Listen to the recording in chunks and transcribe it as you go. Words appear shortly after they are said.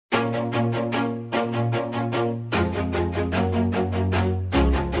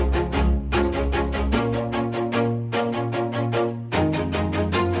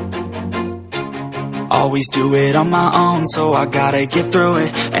Always do it on my own, so I gotta get through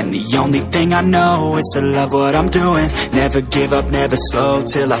it. And the only thing I know is to love what I'm doing. Never give up, never slow,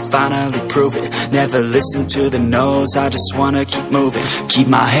 till I finally prove it. Never listen to the no's, I just wanna keep moving. Keep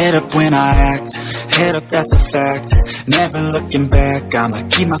my head up when I act, head up, that's a fact. Never looking back, I'ma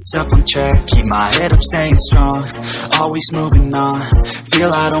keep myself on track. Keep my head up, staying strong, always moving on.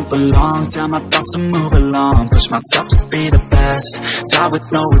 Feel I don't belong, tell my thoughts to move along. Push myself to be the best, die with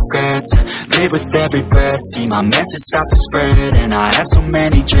no regrets. Live with every breath, see my message start to spread. And I have so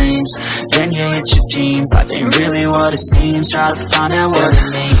many dreams, then you hit your teens. Life ain't really what it seems, try to find out what it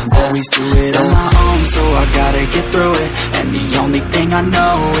means. Always do it on my own, so I gotta get through it. And the only thing I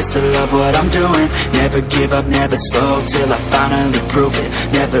know is to love what I'm doing. Never give up, never slow, till I finally prove it.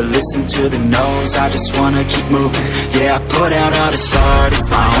 Never listen to the no's, I just wanna keep moving. Yeah, I put out all this art, it's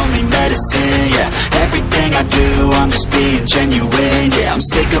my only medicine. Yeah, everything I do, I'm just being genuine. Yeah, I'm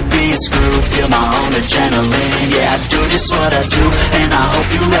sick of being screwed, feel my own adrenaline. Yeah, I do just what I do, and I hope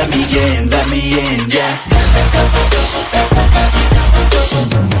you let me in, yeah.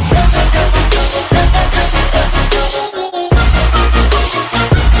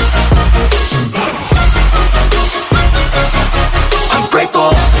 I'm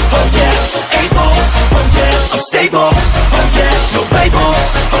grateful, oh yeah, able, oh yeah, I'm stable, oh yeah, no label,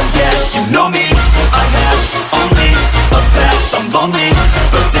 oh yeah, you know me, I have only a path, I'm lonely,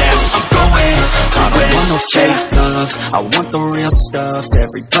 but damn, I'm going to win. I want no fake love, I want the real stuff.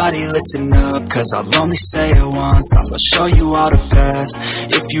 Everybody listen up, cause I'll only say it once. I'm gonna show you all the path,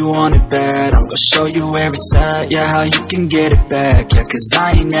 if you want it bad. I'm gonna show you where it's at, yeah, how you can get it back. Yeah, cause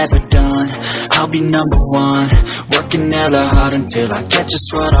I ain't never done, I'll be number one. Working hella hard until I get just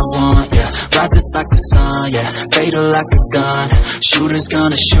what I want, yeah. Rises like the sun, yeah, fatal like a gun. Shooter's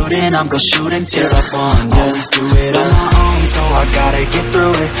gonna shoot and I'm gonna shoot until I won, yeah. Always do it on my own, so I gotta get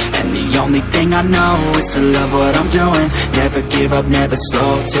through it. And the only thing I know is to love what I'm doing. Never give up, never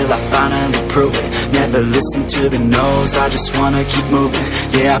slow, till I finally prove it. Never listen to the no's, I just wanna keep moving.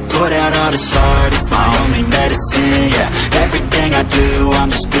 Yeah, I put out all this art, it's my only medicine. Yeah, everything I do, I'm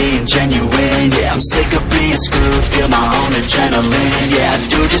just being genuine. Yeah, I'm sick of being screwed, feel my own adrenaline. Yeah, I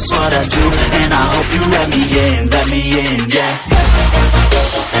do just what I do, and I hope you let me in, yeah.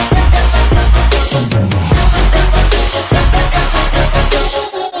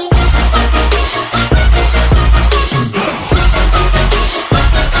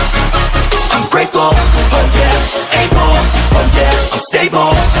 Grateful, oh yeah, able, oh yeah, I'm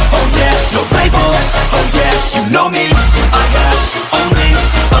stable, oh yeah, no label, oh yeah, you know me, I have only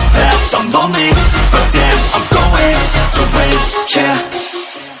a path, I'm lonely, but damn, I'm going to win, yeah.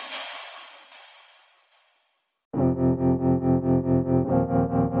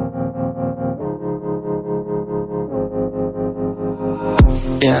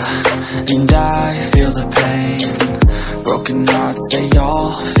 Yeah, and I feel the pain. Broken hearts, they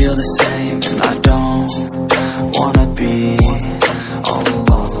all feel the same. And I don't wanna be all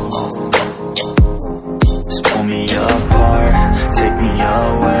alone. Just pull me apart, take me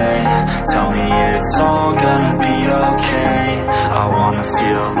away. Tell me it's all gonna be okay. I wanna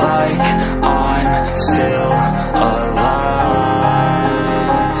feel like I'm still alive,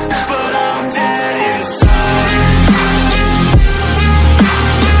 but I'm dead inside.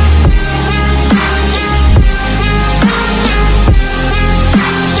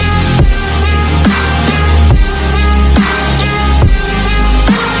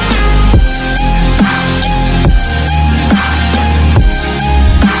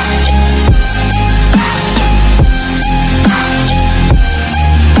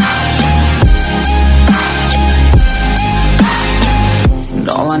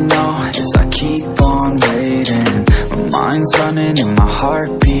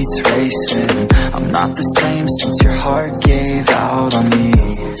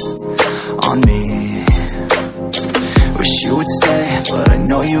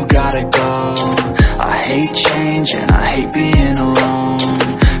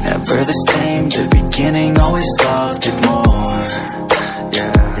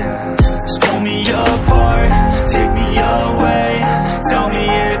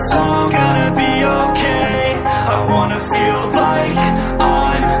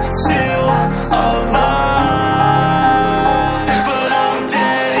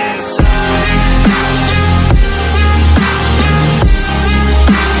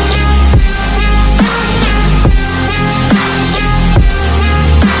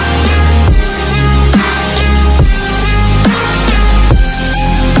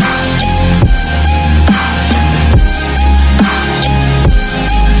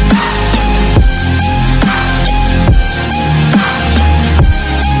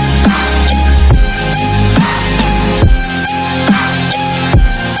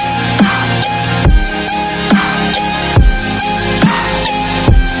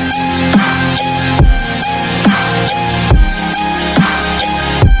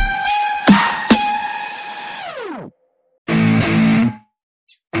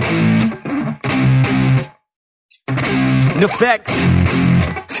 effects.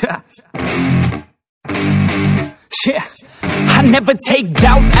 Yeah. I never take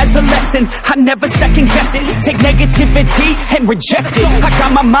doubt as a lesson. I never second guess it. Take negativity and reject it. I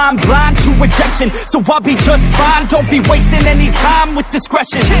got my mind blind to rejection, so I'll be just fine. Don't be wasting any time with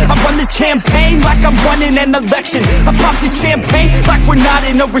discretion. I run this campaign like I'm running an election. I pop this champagne like we're not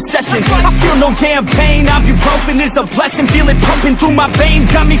in a recession. I feel no damn pain. Ibuprofen is a blessing. Feel it pumping through my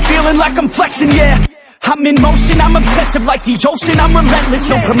veins. Got me feeling like I'm flexing, yeah. I'm in motion, I'm obsessive like the ocean, I'm relentless.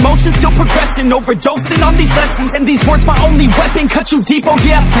 No promotion, still progressing, overdosing on these lessons. And these words my only weapon, cut you deep, oh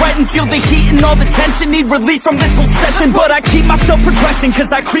yeah, I threaten. Feel the heat and all the tension, need relief from this whole session. But I keep myself progressing, cause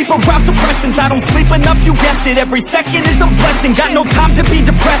I creep around suppressants. I don't sleep enough, you guessed it, every second is a blessing. Got no time to be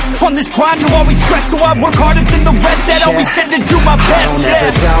depressed, on this grind you're always stressed. So I work harder than the rest, that always said to do my best. I don't ever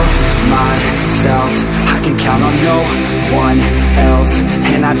doubt myself, I can count on no one else.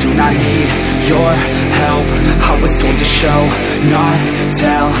 And I do not need your help, I was told to show, not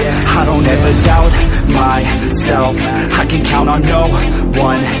tell. I don't ever doubt myself, I can count on no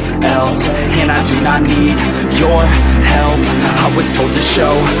one else. And I do not need your help, I was told to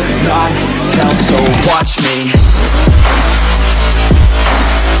show, not tell. So watch me.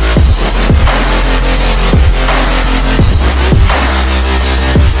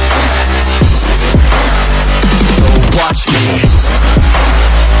 So watch me.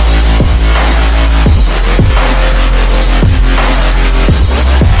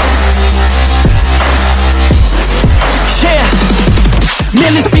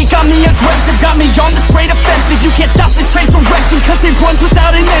 Man, this beat got me aggressive, got me on the straight offensive. You can't stop this train direction, cause it runs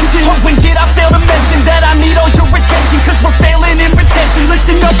without an engine. But when did I fail to mention that I need all your attention? Cause we're failing in retention,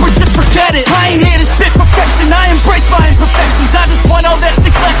 listen up or just forget it. I ain't here to spit perfection, I embrace my imperfections. I just want all that's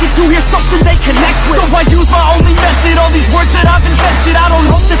neglected to hear something they connect with. So I use my only method, all these words that I've invested. I don't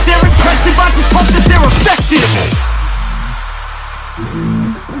hope that they're impressive, I just hope that they're effective.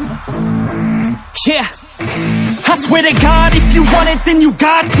 Yeah, I swear to God, if you want it, then you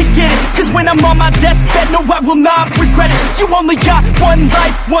got to get it. Cause when I'm on my deathbed, no, I will not regret it. You only got one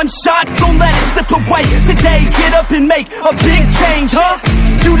life, one shot, don't let it slip away. Today, get up and make a big change, huh?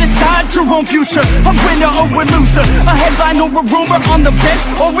 You decide your own future, a winner or a loser, a headline or a rumor, on the bench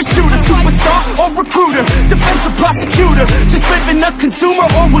or a shooter, superstar or recruiter, defensive prosecutor, just living a consumer,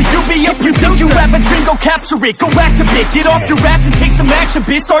 or will you be a producer? You have a dream, go capture it, go activate, get off your ass and take some action,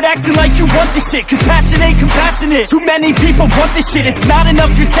 bitch. Start acting like you want this shit, cause passion ain't compassionate. Too many people want this shit, it's not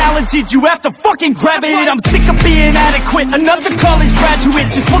enough you're talented, you have to fucking grab it. I'm sick of being adequate, another college graduate,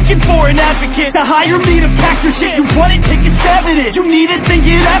 just looking for an advocate to hire me to pack your shit. You want it, take a stab at it, you need it, then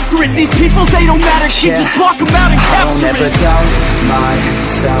get after it. These people, they don't matter, shit, just block them out and capture it. I don't ever doubt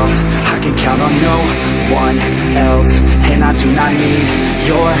myself, I can count on no one else. And I do not need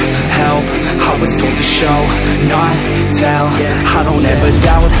your help, I was told to show, not tell. I don't ever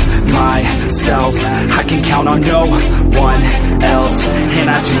doubt myself, I can count on no one else. And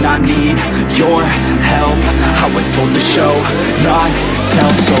I do not need your help, I was told to show, not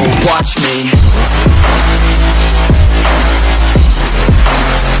tell. So watch me.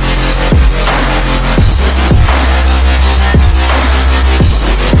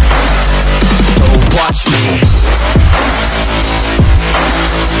 Watch me.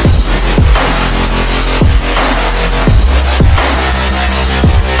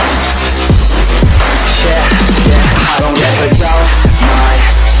 I don't ever doubt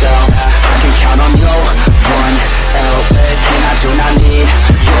myself, I can count on no one else. And I do not need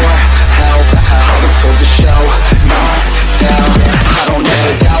your help, I was told to show, not tell. I don't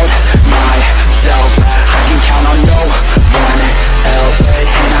ever doubt myself, I can count on no one else.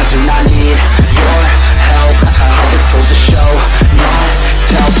 And I do not need your help, I was told to show, not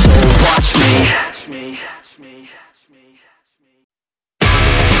tell. So watch me.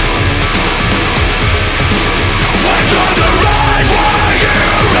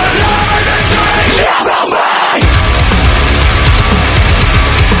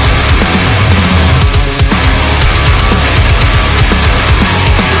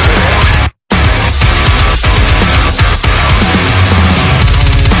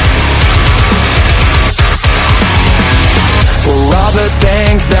 The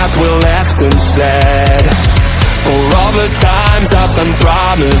things that were left unsaid, for all the times I've done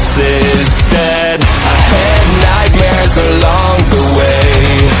promises dead. I had nightmares along